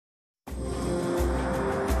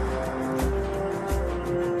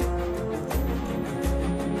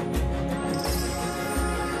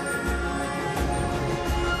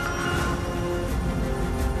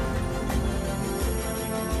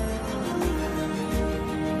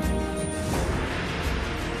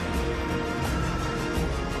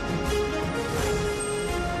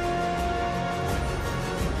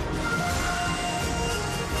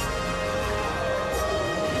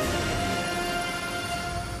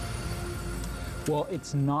Well,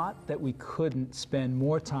 it's not that we couldn't spend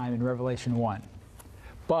more time in Revelation 1,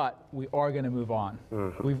 but we are going to move on.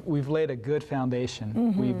 We've laid a good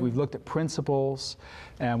foundation. We've looked at principles,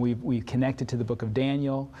 and we've connected to the book of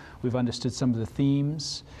Daniel. We've understood some of the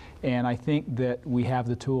themes, and I think that we have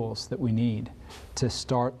the tools that we need to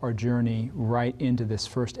start our journey right into this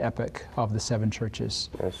first epoch of the 7 churches.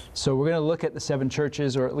 Yes. So we're going to look at the 7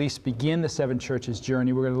 churches, or at least begin the 7 churches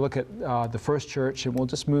journey. We're going to look at the first church, and we'll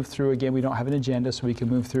just move through. Again, we don't have an agenda, so we can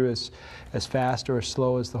move through as fast or as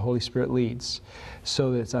slow as the Holy Spirit leads,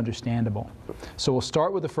 so that it's understandable. So we'll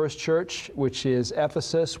start with the first church, which is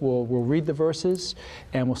Ephesus. We'll read the verses,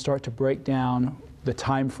 and we'll start to break down the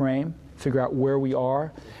time frame, figure out where we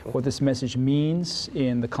are, what this message means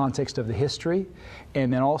in the context of the history,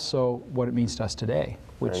 and then also what it means to us today,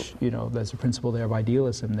 which, you know, there's a principle there of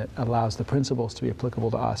idealism that allows the principles to be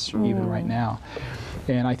applicable to us even right now.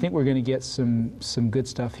 And I think we're going to get some good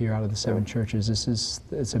stuff here out of the 7 churches.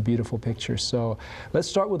 It's a beautiful picture. So let's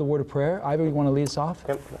start with a word of prayer. Ivor, you want to lead us off?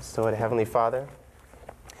 Yep. Let's do it. Heavenly Father,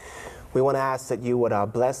 we want to ask that you would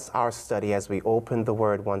bless our study as we open the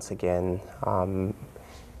Word once again.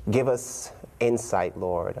 Give us insight,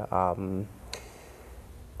 Lord.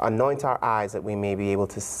 Anoint our eyes that we may be able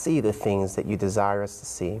to see the things that you desire us to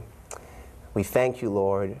see. We thank you,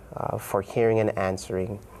 Lord, for hearing and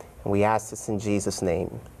answering. And we ask this in Jesus'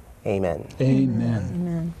 name. Amen. Amen.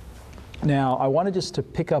 Amen. Now, I wanted just to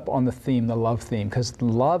pick up on the theme, the love theme, because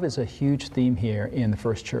love is a huge theme here in the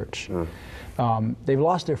first church. They've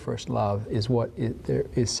lost their first love, is what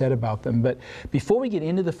is said about them. But before we get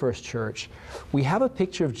into the first church, we have a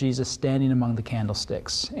picture of Jesus standing among the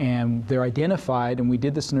candlesticks. And they're identified, and we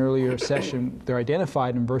did this in an earlier session, they're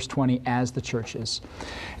identified in verse 20 as the churches.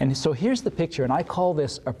 And so here's the picture, and I call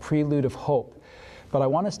this a prelude of hope. But I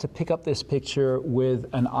want us to pick up this picture with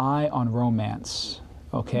an eye on romance,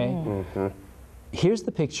 okay? Here's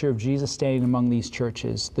the picture of Jesus standing among these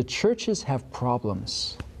churches. The churches have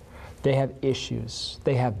problems. They have issues.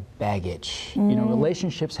 They have baggage. You know,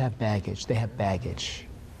 relationships have baggage. They have baggage.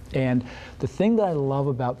 And the thing that I love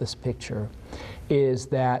about this picture is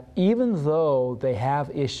that even though they have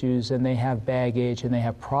issues and they have baggage and they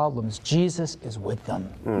have problems, Jesus is with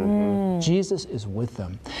them. Jesus is with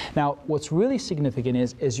them. Now, what's really significant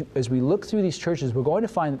is as we look through these churches, we're going to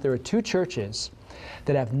find that there are 2 churches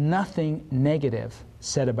that have nothing negative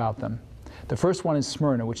said about them. The first one is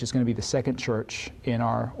Smyrna, which is going to be the second church in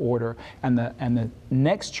our order. And the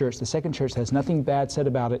next church, the second church that has nothing bad said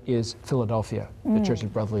about it, is Philadelphia, the church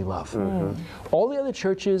of brotherly love. All the other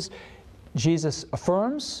churches, Jesus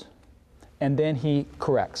affirms, and then he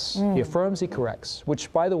corrects. He affirms, he corrects,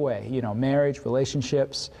 which, by the way, you know, marriage,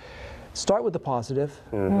 relationships, start with the positive.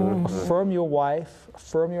 Affirm your wife,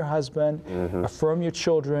 affirm your husband, affirm your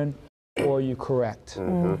children, or you correct.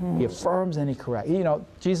 He affirms and he corrects. You know,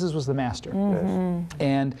 Jesus was the master.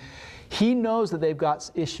 And he knows that they've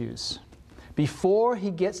got issues. Before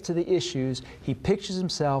he gets to the issues, he pictures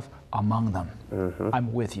himself among them.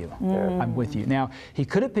 I'm with you. I'm with you. Now, he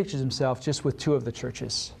could have pictured himself just with 2 of the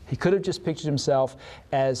churches. He could have just pictured himself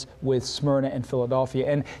as with Smyrna and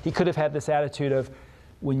Philadelphia. And he could have had this attitude of,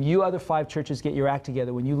 when you other 5 churches get your act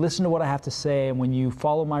together, when you listen to what I have to say, and when you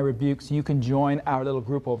follow my rebukes, you can join our little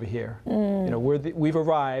group over here. You know, we've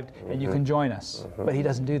arrived, and you can join us. But he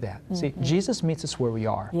doesn't do that. See, Jesus meets us where we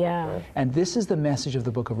are. And this is the message of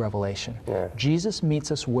the book of Revelation. Jesus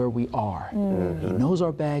meets us where we are. He knows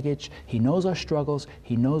our baggage. He knows our struggles.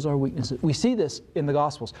 He knows our weaknesses. We see this in the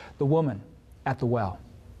Gospels. The woman at the well.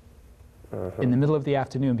 In the middle of the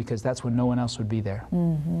afternoon, because that's when no one else would be there.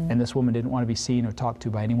 And this woman didn't want to be seen or talked to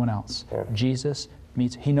by anyone else. Jesus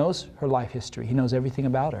meets, he knows her life history. He knows everything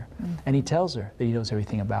about her. And he tells her that he knows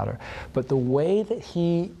everything about her. But the way that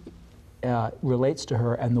he relates to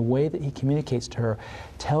her and the way that he communicates to her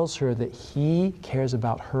tells her that he cares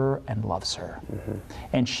about her and loves her.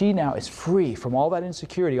 And she now is free from all that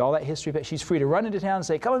insecurity, all that history. But she's free to run into town and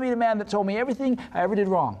say, come and meet a man that told me everything I ever did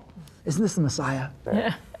wrong. Isn't this the Messiah?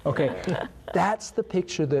 Okay, that's the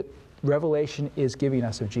picture that Revelation is giving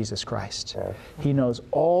us of Jesus Christ. He knows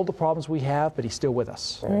all the problems we have, but he's still with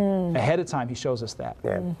us. Ahead of time, he shows us that.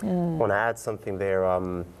 I want to add something there.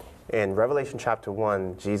 In Revelation chapter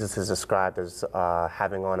 1, Jesus is described as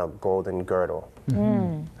having on a golden girdle. I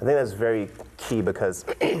think that's very key, because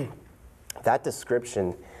that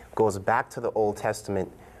description goes back to the Old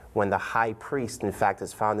Testament, when the high priest, in fact,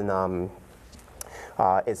 is found in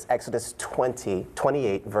it's Exodus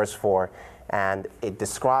 28, verse 4, and it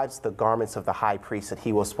describes the garments of the high priest that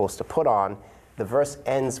he was supposed to put on. The verse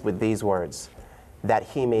ends with these words, that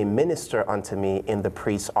he may minister unto me in the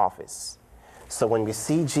priest's office. So when we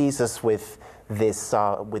see Jesus with this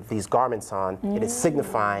with these garments on, it is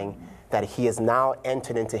signifying that he has now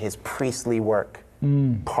entered into his priestly work.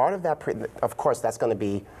 Part of that, of course, that's going to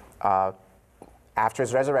be after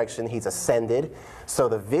his resurrection, he's ascended. So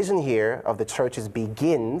the vision here of the churches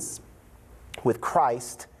begins with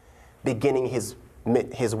Christ beginning his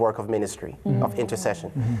work of ministry, of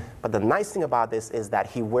intercession. But the nice thing about this is that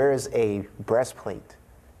he wears a breastplate,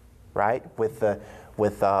 right, with the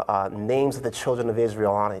names of the children of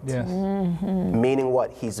Israel on it. Yes. Meaning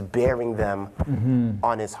what? He's bearing them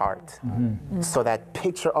on his heart. So that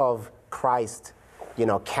picture of Christ, you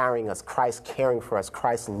know, carrying us, Christ caring for us,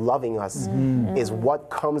 Christ loving us is what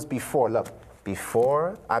comes before. Look,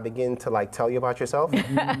 before I begin to like tell you about yourself,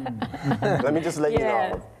 let me just let you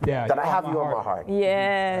know that I have you on my heart.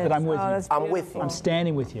 Yes. That I'm with you. I'm with you. I'm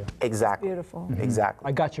standing with you. Exactly. Beautiful. Exactly.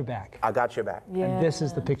 I got your back. I got your back. Yeah. And this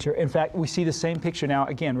is the picture. In fact, we see the same picture now.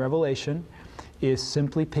 Again, Revelation is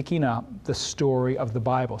simply picking up the story of the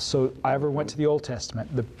Bible. So I ever went to the Old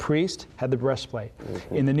Testament. The priest had the breastplate.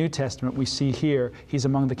 In the New Testament, we see here, he's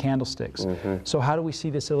among the candlesticks. So how do we see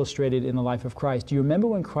this illustrated in the life of Christ? Do you remember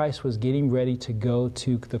when Christ was getting ready to go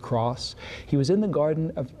to the cross? He was in the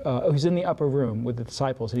garden of, he was in the upper room with the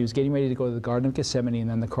disciples, and he was getting ready to go to the Garden of Gethsemane and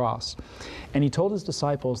then the cross. And he told his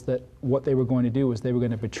disciples that what they were going to do was they were going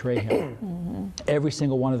to betray him. Every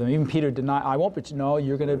single one of them. Even Peter denied, I won't betray you. No,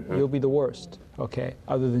 you'll be the worst. Okay,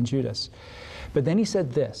 other than Judas. But then he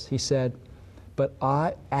said this, he said, but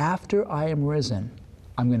after I am risen,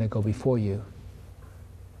 I'm going to go before you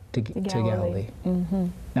to Galilee.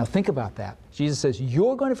 Now think about that. Jesus says,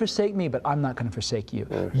 you're going to forsake me, but I'm not going to forsake you.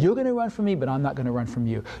 You're going to run from me, but I'm not going to run from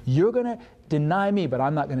you. You're going to deny me, but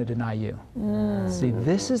I'm not going to deny you. See,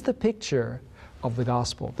 this is the picture of the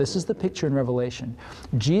gospel. This is the picture in Revelation.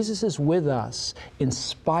 Jesus is with us in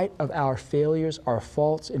spite of our failures, our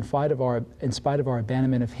faults, in spite of our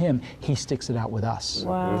abandonment of him. He sticks it out with us.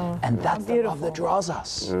 Wow. And that's the love that draws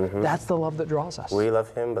us. That's the love that draws us. We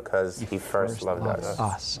love him because he first loved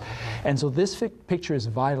us. And so this picture is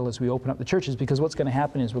vital as we open up the churches, because what's going to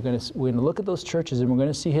happen is we're going to look at those churches and we're going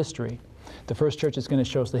to see history. The first church is going to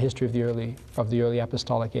show us the history of the early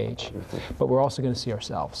apostolic age. But we're also going to see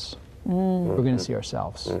ourselves. We're going to see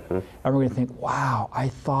ourselves. And we're going to think, wow, I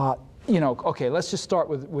thought, you know, okay, let's just start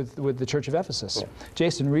with the Church of Ephesus.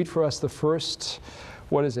 Jason, read for us the first,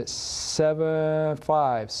 what is it, 7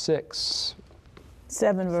 verses.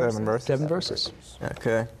 7 verses.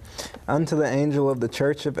 Okay. Unto the angel of the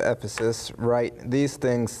church of Ephesus write, these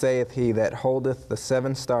things saith he that holdeth the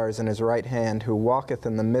 7 stars in his right hand, who walketh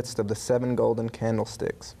in the midst of the 7 golden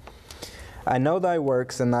candlesticks. I know thy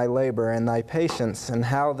works and thy labor and thy patience, and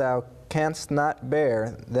how thou canst not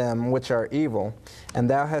bear them which are evil, and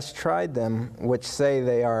thou hast tried them which say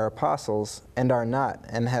they are apostles, and are not,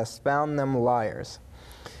 and hast found them liars,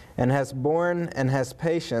 and hast borne and hast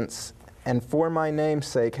patience, and for my name's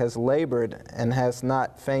sake has labored and has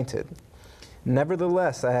not fainted.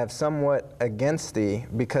 Nevertheless, I have somewhat against thee,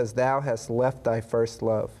 because thou hast left thy first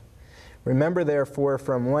love. Remember therefore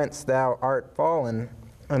from whence thou art fallen,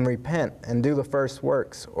 and repent, and do the first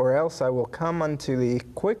works, or else I will come unto thee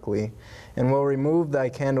quickly, and will remove thy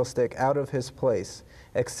candlestick out of his place,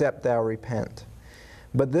 except thou repent.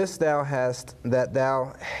 But this thou hast, that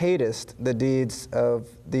thou hatest the deeds of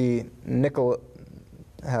the Nicolaitans,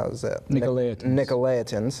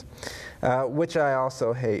 which I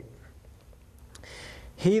also hate.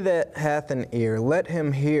 He that hath an ear, let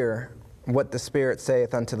him hear what the Spirit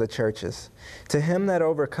saith unto the churches. To him that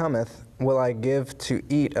overcometh will I give to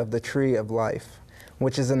eat of the tree of life,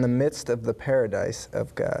 which is in the midst of the paradise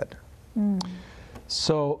of God.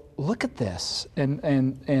 So look at this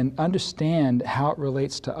and understand how it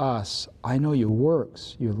relates to us. I know your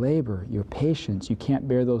works, your labor, your patience. You can't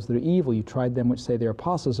bear those that are evil. You tried them which say they're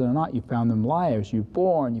apostles and are not. You found them liars. You've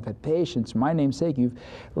borne, you've had patience. For my name's sake, you've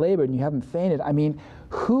labored and you haven't fainted. I mean,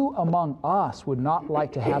 who among us would not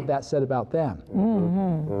like to have that said about them?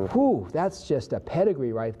 Whew, that's just a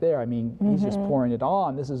pedigree right there. I mean, he's just pouring it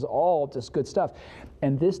on. This is all just good stuff.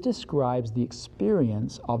 And this describes the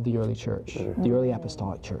experience of the early church, the early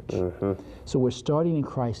apostolic church. So we're starting in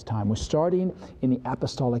Christ's time. We're starting in the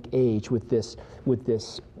apostolic age with this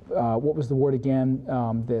what was the word again?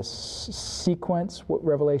 This sequence,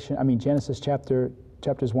 Genesis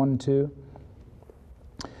chapters 1 and 2.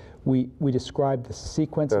 We described the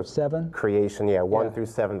sequence of 7. Creation, 1 through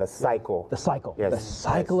 7, the cycle. The cycle. Yes. The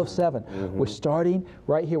cycle of 7. We're starting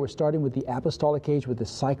right here. We're starting with the apostolic age with the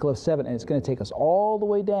cycle of 7, and it's going to take us all the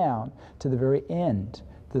way down to the very end,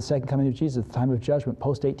 the second coming of Jesus, the time of judgment,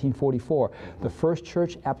 post 1844. The first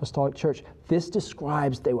church, apostolic church, this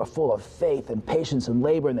describes they were full of faith and patience and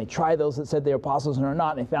labor, and they tried those that said they were apostles and are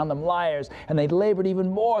not, and they found them liars, and they labored even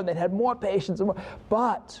more, and they had more patience. And more.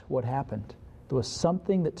 But what happened? There was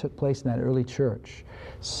something that took place in that early church,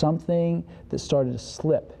 something that started to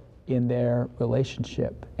slip in their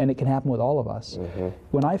relationship, and it can happen with all of us.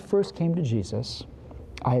 When I first came to Jesus,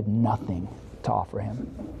 I had nothing to offer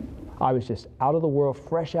him. I was just out of the world,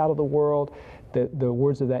 fresh out of the world. The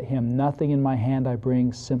words of that hymn, nothing in my hand I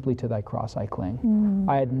bring, simply to thy cross I cling.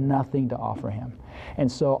 I had nothing to offer him. And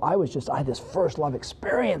so I had this first love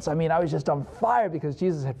experience. I mean, I was just on fire because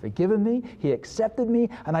Jesus had forgiven me, he accepted me,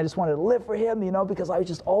 and I just wanted to live for him, you know, because I was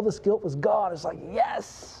just, all this guilt was gone. It's like,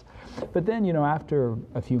 yes! But then, you know, after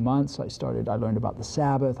a few months, I learned about the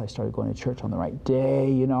Sabbath. I started going to church on the right day.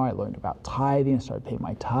 You know, I learned about tithing. I started paying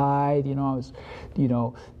my tithe. You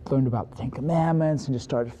know, learned about the Ten Commandments and just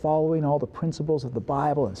started following all the principles of the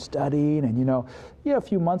Bible and studying. And, you know, a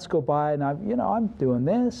few months go by and I'm doing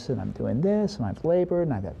this and I'm doing this and I've labored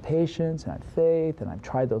and I've had patience and I've faith and I've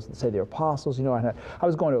tried those that say they're apostles. You know, I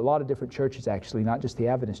was going to a lot of different churches actually, not just the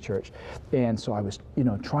Adventist church. And so I was, you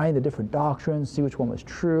know, trying the different doctrines, see which one was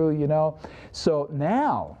true, you know. So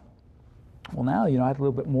now, you know, I had a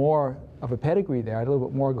little bit more of a pedigree there. I had a little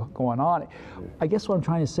bit more going on. I guess what I'm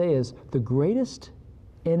trying to say is the greatest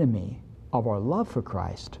enemy of our love for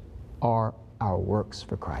Christ are our works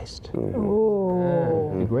for Christ.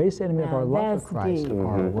 The greatest enemy of our love for Christ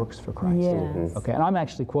are our works for Christ. Yes. Okay, and I'm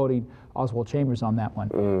actually quoting Oswald Chambers on that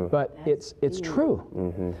one, but it's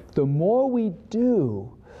true. The more we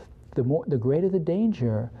do, the greater the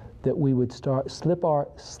danger that we would slip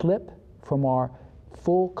from our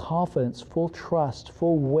full confidence, full trust,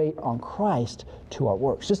 full weight on Christ to our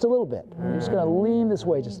works. Just a little bit. We're just going to lean this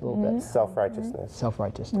way just a little bit. Self-righteousness.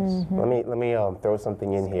 Self-righteousness. Let me throw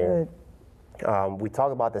something in here. We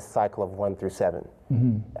talk about the cycle of 1 through 7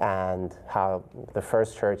 and how the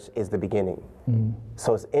first church is the beginning.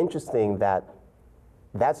 So it's interesting that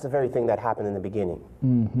that's the very thing that happened in the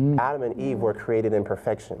beginning. Adam and Eve were created in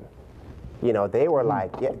perfection. You know, they were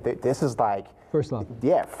like, yeah, this is like First love.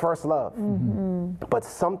 Yeah, first love. But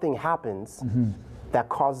something happens that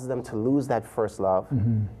causes them to lose that first love.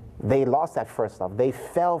 They lost that first love. They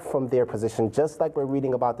fell from their position, just like we're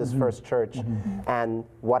reading about this first church. And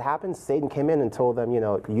what happened? Satan came in and told them, you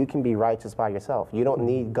know, you can be righteous by yourself. You don't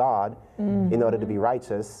need God in order to be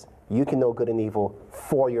righteous. You can know good and evil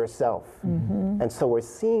for yourself. And so we're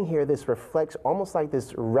seeing here this reflects almost like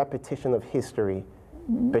this repetition of history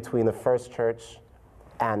between the first church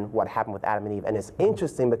and what happened with Adam and Eve. And it's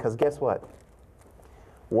interesting because guess what?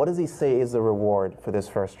 What does he say is the reward for this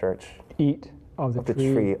first church? Eat of the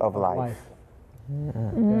tree of life.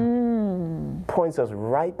 Points us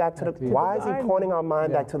right back to the why is he pointing our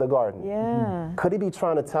mind back to the garden? Could he be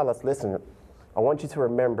trying to tell us, listen, I want you to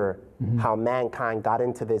remember how mankind got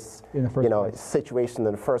into this situation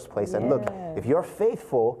in the first place. And look, if you're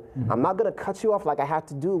faithful, I'm not going to cut you off like I had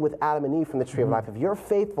to do with Adam and Eve from the tree of life. If you're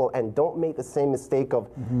faithful and don't make the same mistake of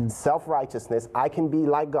self-righteousness, I can be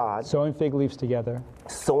like God. Sowing fig leaves together.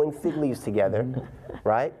 Sowing fig leaves together,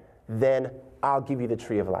 right? Then I'll give you the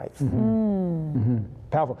tree of life.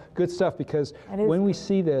 Powerful. Good stuff, because when we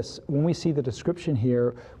see this, when we see the description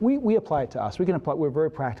here, we apply it to us. We're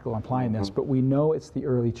very practical in applying this, but we know it's the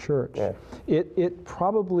early church. It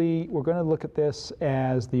probably, we're going to look at this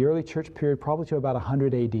as the early church period probably to about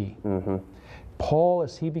 100 AD. Paul,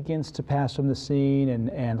 as he begins to pass from the scene,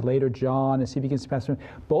 and later John, as he begins to pass from,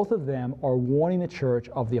 both of them are warning the church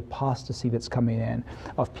of the apostasy that's coming in,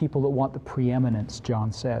 of people that want the preeminence,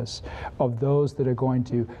 John says, of those that are going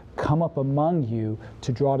to come up among you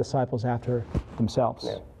to draw disciples after themselves.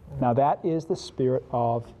 Now that is the spirit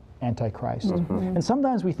of Antichrist. And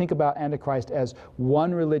sometimes we think about Antichrist as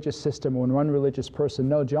one religious system or one religious person.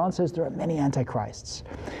 No, John says there are many Antichrists.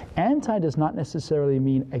 Anti does not necessarily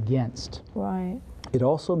mean against. Right. It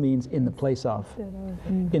also means in the place of.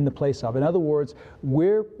 In the place of. In other words,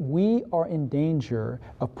 we are in danger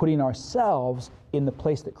of putting ourselves in the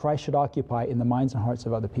place that Christ should occupy in the minds and hearts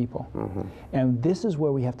of other people. And this is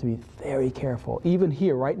where we have to be very careful. Even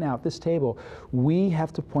here, right now, at this table, we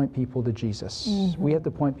have to point people to Jesus. We have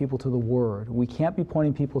to point people to the Word. We can't be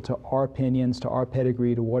pointing people to our opinions, to our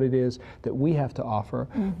pedigree, to what it is that we have to offer.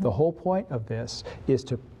 The whole point of this is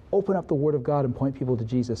to open up the Word of God and point people to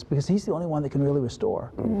Jesus, because He's the only one that can really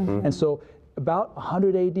restore. And so about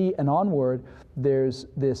 100 AD and onward, there's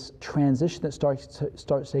this transition that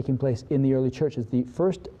starts taking place in the early church. As the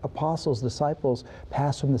first apostles, disciples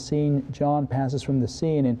pass from the scene, John passes from the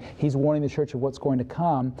scene, and he's warning the church of what's going to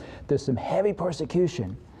come. There's some heavy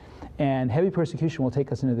persecution. And heavy persecution will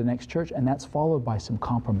take us into the next church, and that's followed by some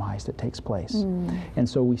compromise that takes place. And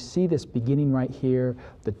so we see this beginning right here.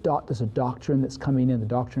 There's a doctrine that's coming in, the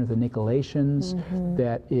doctrine of the Nicolaitans,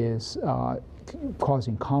 that is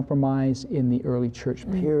causing compromise in the early church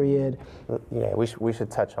period. Yeah, we should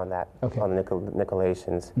touch on that, on the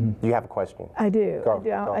Nicolaitans. Do you have a question? I do.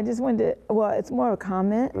 Go. I just wanted to, well, it's more of a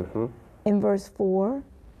comment. In verse 4,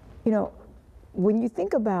 you know, when you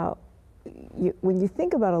think about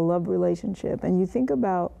a love relationship, and you think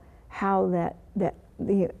about how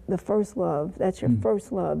the first love, that's your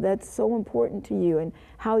first love, that's so important to you, and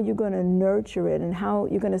how you're going to nurture it, and how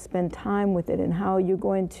you're going to spend time with it, and how you're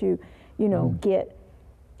going to, you know, get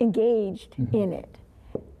engaged in it,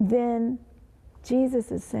 then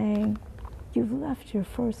Jesus is saying, you've left your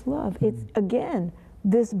first love. It's, again,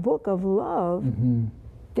 this book of love.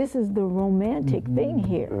 This is the romantic thing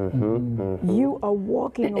here. You are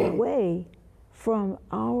walking away from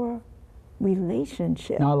our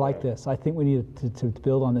relationship. Now I like this. I think we need to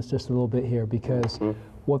build on this just a little bit here, because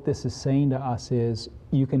what this is saying to us is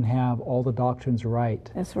you can have all the doctrines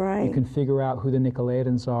right. That's right. You can figure out who the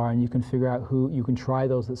Nicolaitans are, and you can figure out you can try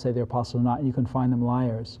those that say they're apostles or not, and you can find them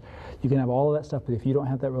liars. You can have all of that stuff, but if you don't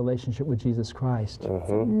have that relationship with Jesus Christ,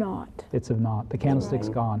 it's of naught. The candlestick's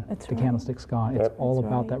gone. The candlestick's gone. It's all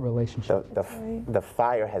about that relationship. The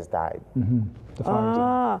fire has died. The fire's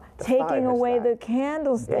gone. Taking away the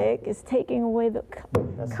candlestick is taking away the,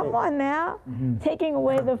 come on now, taking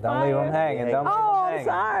away the fire. Don't leave them hanging, don't leave them hanging.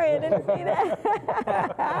 Sorry, I didn't see that.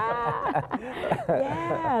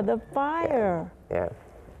 Yeah, the fire. Yeah.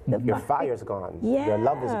 Your fire's gone. Your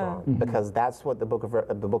love is gone. Because that's what the book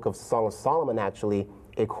of Song of Solomon actually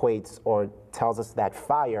equates or tells us, that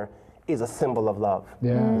fire is a symbol of love.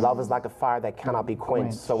 Love is like a fire that cannot be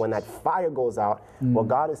quenched. So when that fire goes out, what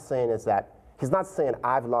God is saying is that He's not saying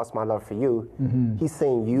I've lost my love for you. He's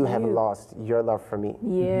saying you have lost your love for me.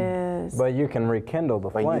 Yes. But you can rekindle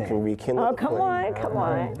the flame. But you can rekindle the flame. Come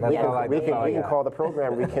on. That's all I We can call the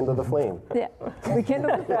program Rekindle the Flame. Yeah,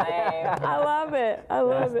 rekindle the flame. I love it. I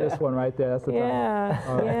love it. This one right there. That's the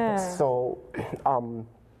Yeah. So,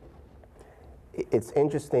 it's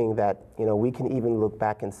interesting that, you know, we can even look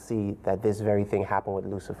back and see that this very thing happened with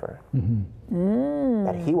Lucifer.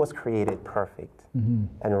 That he was created perfect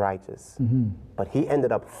and righteous, but he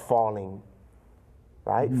ended up falling,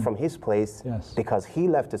 right, from his place because he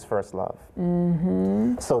left his first love.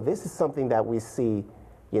 So this is something that we see,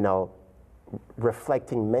 you know,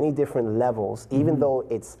 reflecting many different levels, even though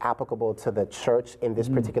it's applicable to the church in this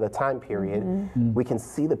particular time period. We can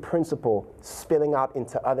see the principle spilling out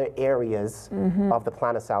into other areas of the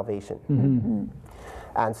plan of salvation.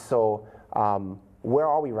 And so where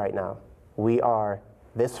are we right now?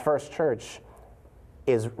 This first church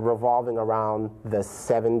is revolving around the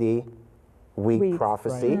 70-week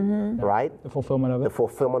prophecy, right? The fulfillment of it. The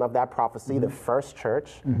fulfillment of that prophecy, the first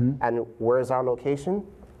church. And where's our location?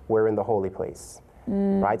 We're in the holy place,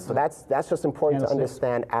 right? So that's just important to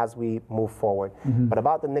understand as we move forward. But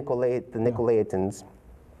about the Nicolaitans,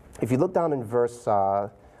 if you look down in verse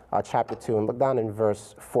chapter 2 and look down in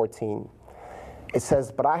verse 14, it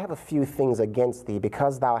says, "But I have a few things against thee,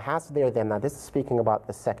 because thou hast there them." Now this is speaking about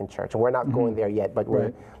the second church, and we're not going there yet, but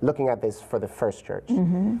we're looking at this for the first church.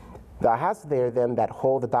 "Thou hast there them that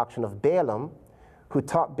hold the doctrine of Balaam, who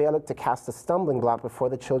taught Balak to cast a stumbling block before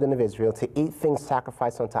the children of Israel, to eat things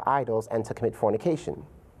sacrificed unto idols, and to commit fornication.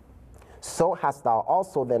 So hast thou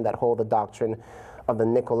also them that hold the doctrine of the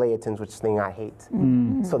Nicolaitans, which thing I hate."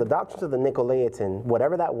 So the doctrine of the Nicolaitan,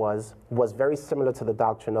 whatever that was very similar to the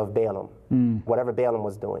doctrine of Balaam, whatever Balaam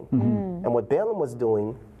was doing. And what Balaam was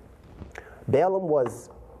doing, Balaam was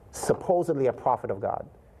supposedly a prophet of God.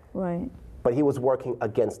 Right. But he was working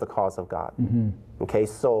against the cause of God. Okay,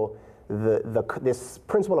 so this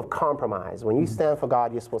principle of compromise, when you stand for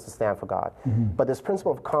God, you're supposed to stand for God. But this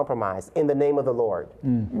principle of compromise in the name of the Lord,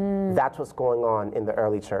 that's what's going on in the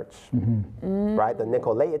early church, right? The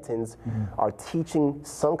Nicolaitans are teaching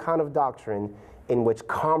some kind of doctrine in which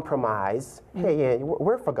compromise, hey, yeah,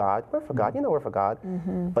 we're for God, you know we're for God,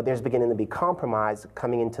 but there's beginning to be compromise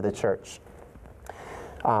coming into the church.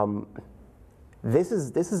 This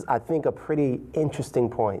is, I think, a pretty interesting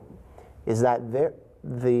point, is that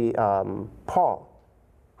Paul,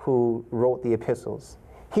 who wrote the epistles,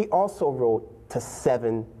 he also wrote to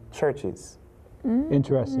 7 churches.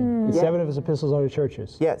 Interesting. And 7 of his epistles are to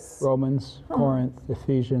churches. Yes. Romans, Corinth,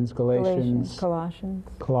 Ephesians, Galatians, Colossians,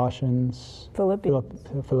 Colossians, Philippians.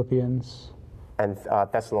 Philippians. and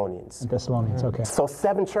Thessalonians. Thessalonians, okay. So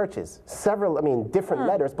 7 churches, different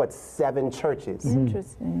letters, but 7 churches.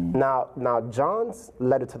 Interesting. Now John's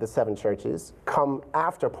letter to the 7 churches come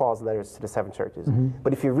after Paul's letters to the 7 churches.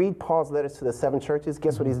 But if you read Paul's letters to the 7 churches,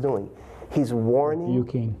 guess what he's doing? He's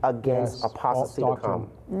warning against apostasy to come.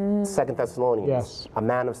 2 Thessalonians, a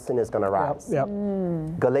man of sin is going to rise.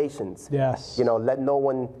 Galatians, let no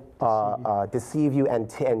one deceive you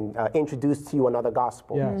and introduce to you another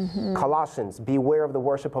gospel. Colossians, beware of the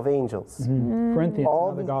worship of angels. Corinthians,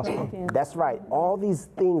 another gospel. That's right. All these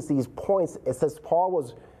things, these points, it's as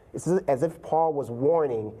if Paul was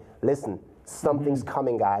warning, listen, something's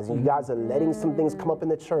coming, guys. And you guys are letting some things come up in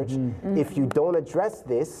the church. If you don't address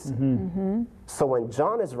this, so when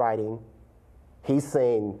John is writing, he's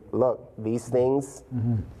saying, look, these things,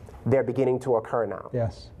 they're beginning to occur now.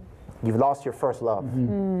 Yes. You've lost your first love.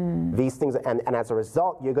 These things, and as a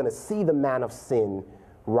result, you're going to see the man of sin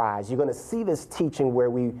rise. You're going to see this teaching where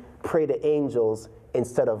we pray to angels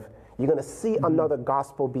instead of, you're going to see another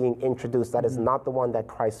gospel being introduced that is not the one that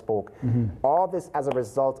Christ spoke. All this as a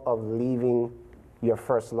result of leaving your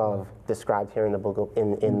first love, described here in the book of,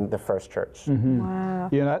 in the first church. Wow.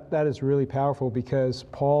 That is really powerful, because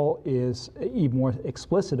Paul is even more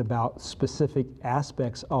explicit about specific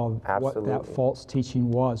aspects of what that false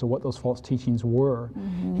teaching was, or what those false teachings were.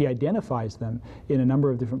 He identifies them in a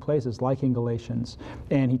number of different places, like in Galatians,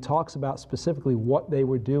 and he talks about specifically what they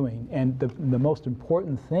were doing. And the most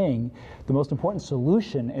important thing, the most important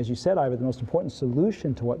solution, as you said, Ivor, the most important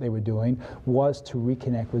solution to what they were doing was to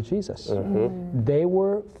reconnect with Jesus. They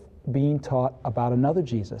were being taught about another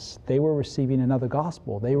Jesus. They were receiving another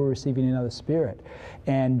gospel. They were receiving another spirit.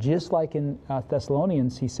 And just like in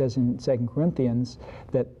Thessalonians, he says in 2 Corinthians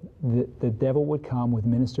that the devil would come with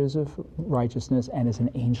ministers of righteousness and as an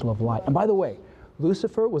angel of light. And by the way,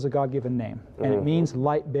 Lucifer was a God-given name, and it means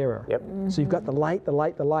light bearer. So you've got the light,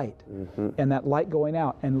 and that light going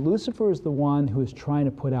out. And Lucifer is the one who is trying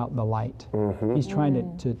to put out the light. He's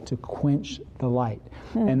trying to quench the light.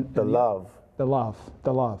 And the love. The love.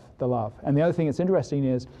 And the other thing that's interesting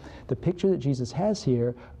is the picture that Jesus has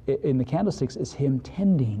here in the candlesticks is him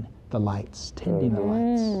tending the lights,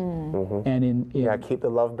 And keep the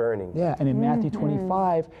love burning. Yeah, and in Matthew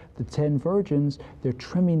 25, the 10 virgins, they're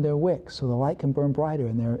trimming their wicks so the light can burn brighter,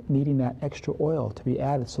 and they're needing that extra oil to be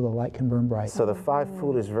added so the light can burn bright. So the 5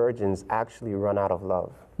 foolish virgins actually run out of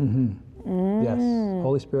love. Yes,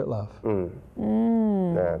 Holy Spirit love.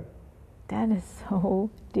 Yeah. That is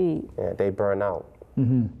so deep. Yeah, they burn out.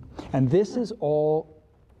 And this is all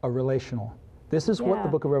a relational. This is what the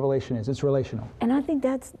book of Revelation is. It's relational. And I think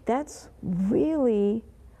that's really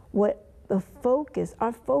what the focus,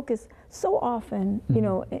 our focus, so often, you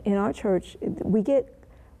know, in our church, we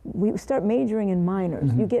start majoring in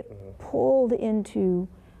minors. You get pulled into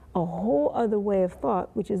a whole other way of thought,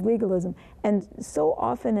 which is legalism. And so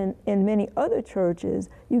often in many other churches,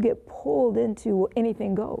 you get pulled into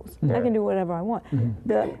anything goes. I can do whatever I want.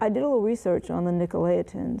 I did a little research on the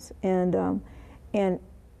Nicolaitans, and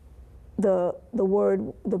the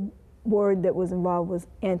word that was involved was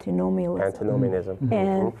antinomianism. Antinomianism.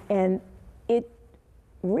 And it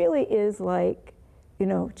really is like, you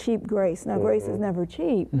know, cheap grace. Now, grace is never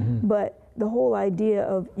cheap, but the whole idea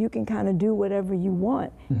of you can kind of do whatever you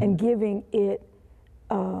want, and giving it,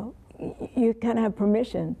 you kind of have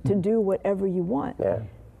permission to do whatever you want.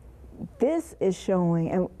 This is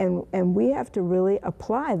showing, and we have to really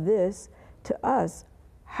apply this to us.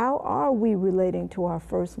 How are we relating to our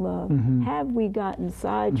first love? Have we gotten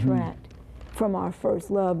sidetracked from our first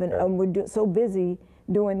love, and we're so busy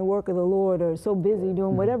doing the work of the Lord, or so busy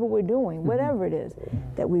doing whatever we're doing, whatever it is,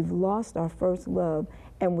 that we've lost our first love,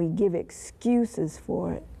 and we give excuses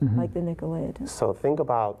for it, like the Nicolaitans. So think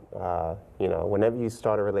about, you know, whenever you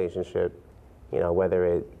start a relationship, you know, whether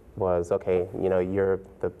it was, okay, you know, you're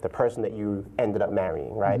the person that you ended up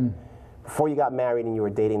marrying, right? Before you got married and you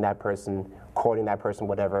were dating that person, courting that person,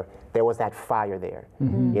 whatever, there was that fire there,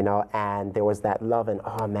 you know, and there was that love, and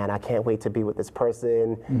oh man, I can't wait to be with this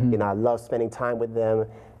person, you know, I love spending time with them.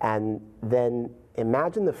 And then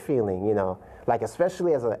imagine the feeling, you know, like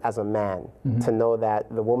especially as a man, to know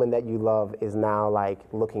that the woman that you love is now like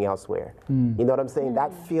looking elsewhere. You know what I'm saying?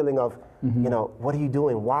 That feeling of, you know, what are you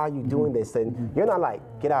doing? Why are you doing this? And you're not like,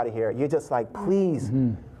 get out of here. You're just like, please.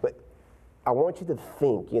 But I want you to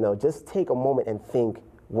think, you know, just take a moment and think,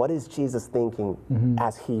 what is Jesus thinking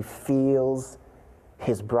as he feels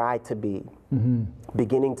his bride to be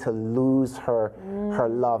beginning to lose her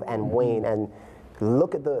love and wane? And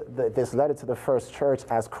look at this letter to the first church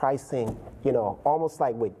as Christ saying, you know, almost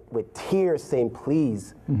like with tears saying,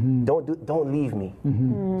 please, don't leave me.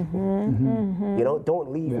 You know,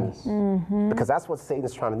 don't leave me. Because that's what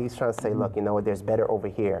Satan's trying to do. He's trying to say, look, you know what, there's better over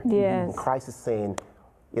here. Yes. And Christ is saying,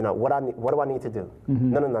 you know, what do I need to do?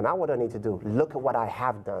 No, not what I need to do. Look at what I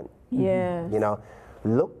have done. Yes. You know,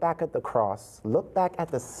 look back at the cross, look back at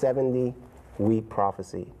the 70-week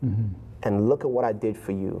prophecy, and look at what I did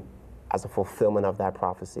for you as a fulfillment of that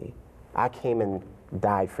prophecy. I came and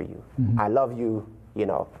died for you. I love you, you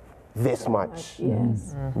know, this much.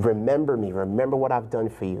 Yes. Remember me, remember what I've done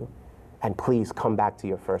for you, and please come back to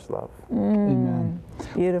your first love. Amen.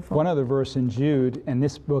 Beautiful. One other verse in Jude, and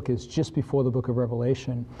this book is just before the book of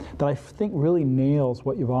Revelation, that I think really nails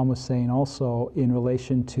what Yvonne was saying also in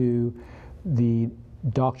relation to the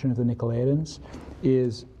doctrine of the Nicolaitans,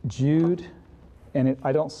 is Jude. And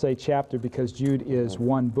I don't say chapter because Jude is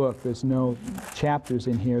one book. There's no chapters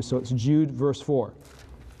in here, so it's Jude verse 4.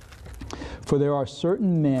 For there are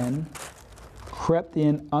certain men crept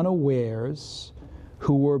in unawares,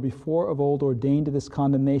 who were before of old ordained to this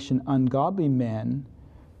condemnation, ungodly men,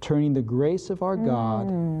 turning the grace of our God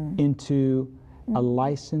into a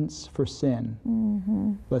license for sin,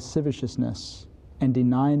 lasciviousness, and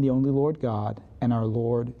denying the only Lord God and our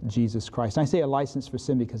Lord Jesus Christ. And I say a license for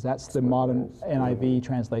sin because that's the modern NIV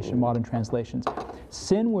translation, modern translations.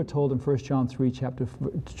 Sin, we're told in 1 John chapter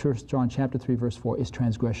 3, verse 4, is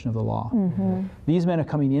transgression of the law. These men are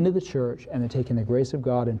coming into the church and they're taking the grace of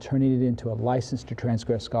God and turning it into a license to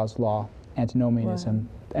transgress God's law, antinomianism.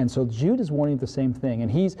 And so Jude is warning the same thing. And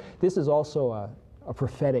this is also a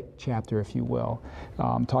prophetic chapter, if you will,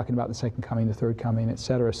 talking about the second coming, the third coming,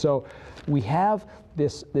 etc. So we have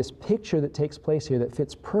this picture that takes place here that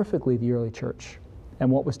fits perfectly the early church and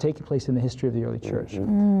what was taking place in the history of the early church.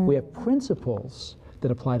 We have principles that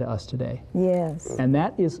apply to us today. Yes. And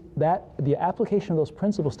the application of those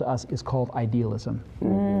principles to us is called idealism.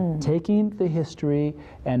 Taking the history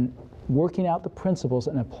and working out the principles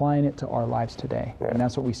and applying it to our lives today. And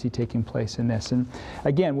that's what we see taking place in this. And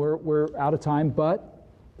again, we're out of time, but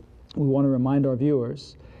we want to remind our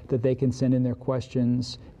viewers that they can send in their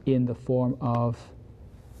questions in the form of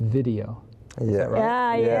video. Yeah.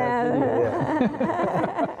 Right?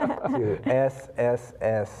 To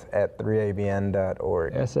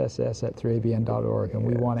sss@3abn.org. sss@3abn.org, and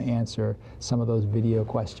we want to answer some of those video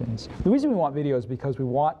questions. The reason we want video is because we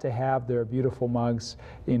want to have their beautiful mugs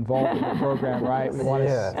involved in the program, right? We want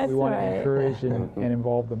to encourage and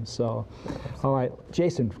involve them. So, all right,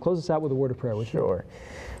 Jason, close us out with a word of prayer, would you? Sure.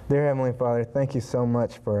 Dear Heavenly Father, thank you so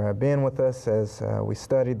much for being with us as we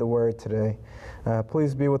studied the Word today.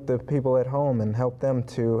 Please be with the people at home and help them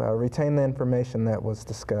to retain the information that was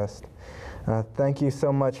discussed. Thank you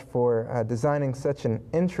so much for designing such an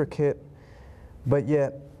intricate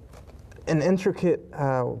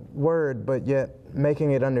word, but yet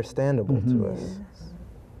making it understandable to us.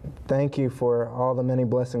 Thank you for all the many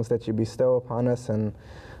blessings that you bestow upon us and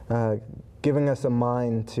giving us a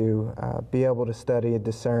mind to be able to study,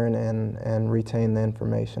 discern, and retain the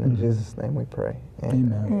information. In Jesus' name we pray.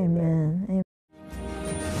 Amen. Amen.